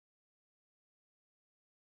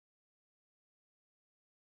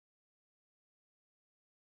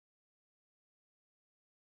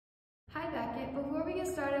Hi Beckett, before we get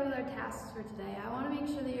started with our tasks for today, I want to make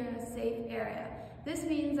sure that you're in a safe area. This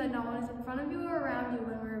means that no one is in front of you or around you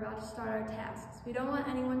when we're about to start our tasks. We don't want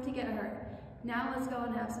anyone to get hurt. Now let's go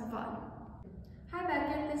and have some fun. Hi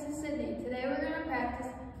Beckett, this is Sydney. Today we're going to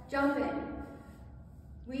practice jumping.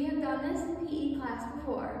 We have done this in PE class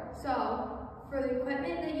before, so for the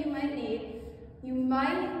equipment that you might need, you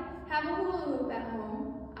might have a hula hoop at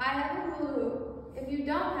home. I have a hula hoop. If you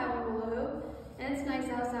don't have a hula hoop, and it's nice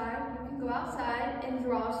outside, you can go outside and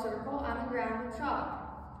draw a circle on the ground with chalk.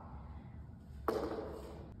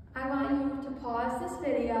 I want you to pause this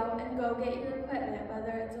video and go get your equipment,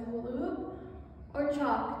 whether it's a hula hoop or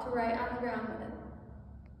chalk to write on the ground with it.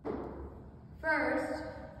 First,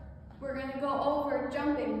 we're going to go over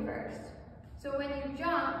jumping first. So when you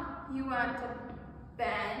jump, you want to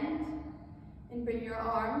bend and bring your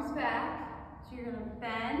arms back. So you're going to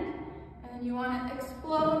bend and you want to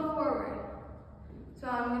explode forward. So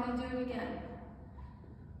I'm going to do it again.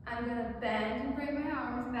 I'm going to bend and bring my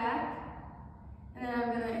arms back, and then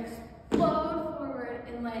I'm going to explode forward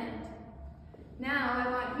and land. Now I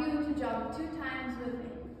want you to jump 2 times with me.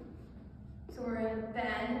 So we're going to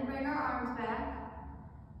bend and bring our arms back.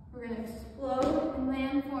 We're going to explode and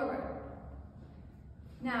land forward.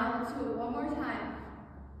 Now let's do it one more time.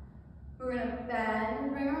 We're going to bend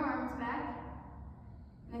and bring our arms back,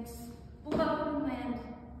 and explode and land.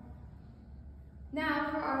 Now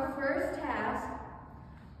for our first task,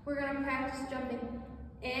 we're going to practice jumping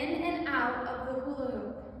in and out of the hula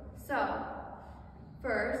hoop. So,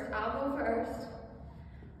 first, I'll go first.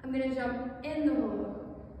 I'm going to jump in the hula hoop.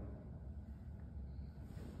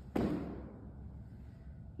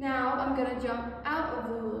 Now I'm going to jump out of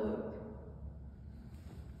the hula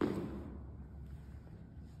hoop.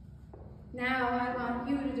 Now I want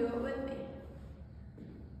you to do it with me.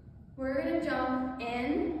 We're going to jump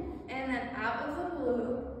in and then out of the hula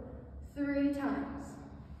hoop 3 times.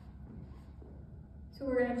 So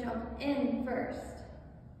we're going to jump in first.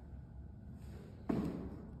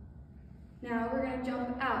 Now we're going to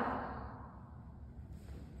jump out.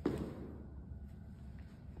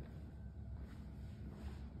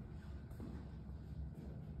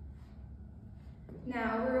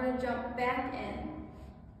 Now we're going to jump back in.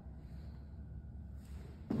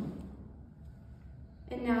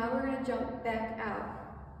 And now we're going to jump back out.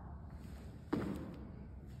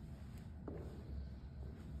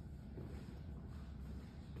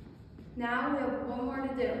 Now we have one more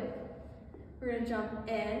to do. We're going to jump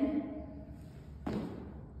in,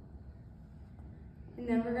 and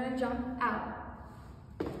then we're going to jump out.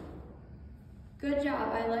 Good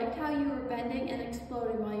job. I liked how you were bending and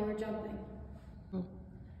exploding while you were jumping.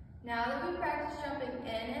 Now that we practiced jumping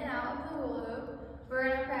in and out of the hula hoop, we're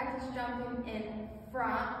going to practice jumping in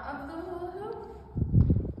front of the hula hoop.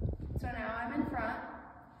 So now I'm in front.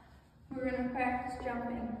 We're going to practice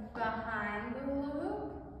jumping behind the hula hoop.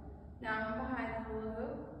 Now I'm behind the hula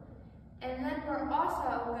hoop. And then we're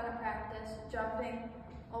also going to practice jumping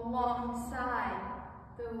alongside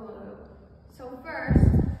the hula hoop. So first,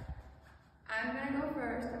 I'm going to go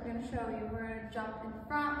first. I'm going to show you. We're going to jump in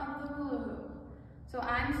front of the hula hoop. So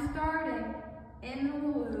I'm starting in the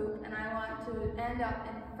hula hoop and I want to end up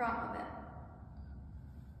in front of it.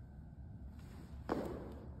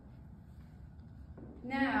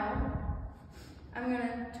 Now, I'm going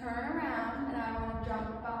to turn around and I want to jump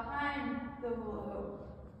behind the hula hoop.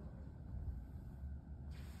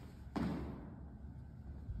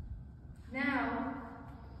 Now,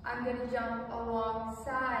 I'm going to jump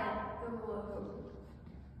alongside the hula hoop.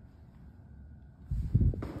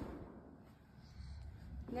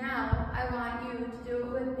 Now, I want you to do it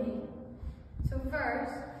with me. So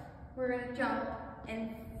first, we're going to jump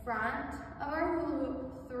in front of our hula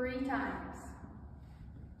hoop 3 times.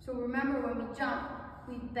 So remember, when we jump,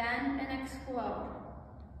 we bend and explode.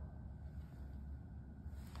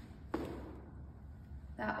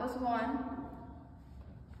 That was 1.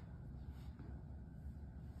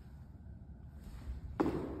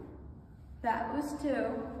 That was 2.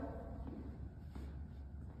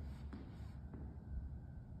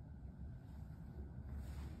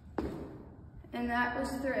 And that was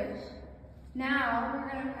 3. Now we're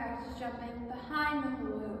going to practice jumping behind the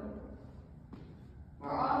hula hoop.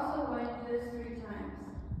 We're also going to do this 3 times.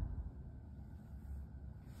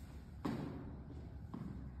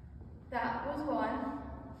 That was 1.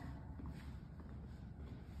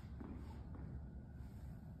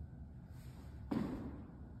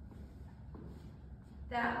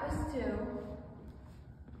 That was 2.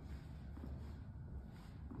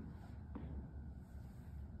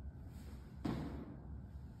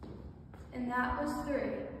 And that was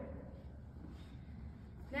 3.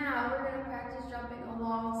 Now we're going to practice jumping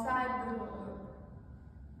alongside the hula hoop.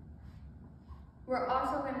 We're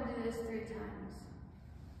also going to do this 3 times.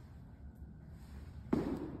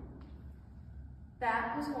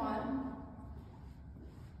 That was 1.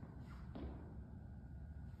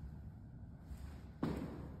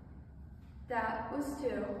 That was 2.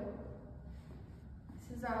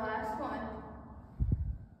 This is our last one.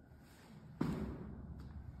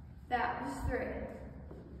 That was 3.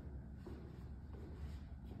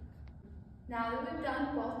 Now that we've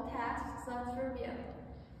done both tasks, let's review.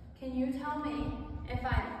 Can you tell me if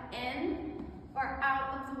I'm in or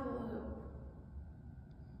out of the hula hoop?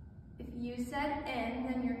 If you said in,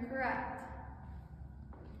 then you're correct.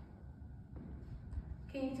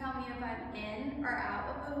 Can you tell me if I'm in or out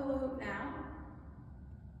of the hula hoop now?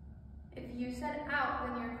 If you said out,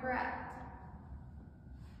 then you're correct.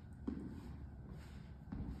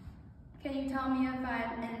 Can you tell me if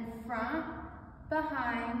I'm in front,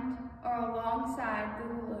 behind, or alongside the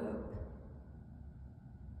hula hoop?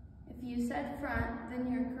 If you said front,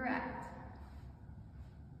 then you're correct.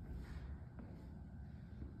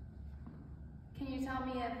 Can you tell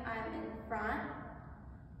me if I'm in front,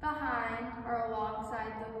 behind, or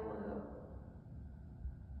alongside the hula hoop?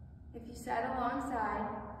 If you said alongside,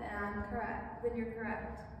 then you're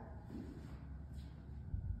correct.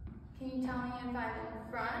 Can you tell me if I'm in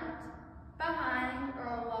front, behind, or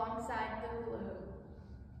alongside the hula hoop?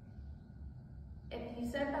 If you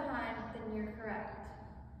said behind, then you're correct.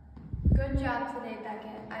 Good job today,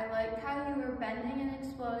 Beckett. I liked how you were bending and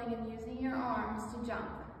exploding and using your arms to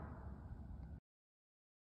jump.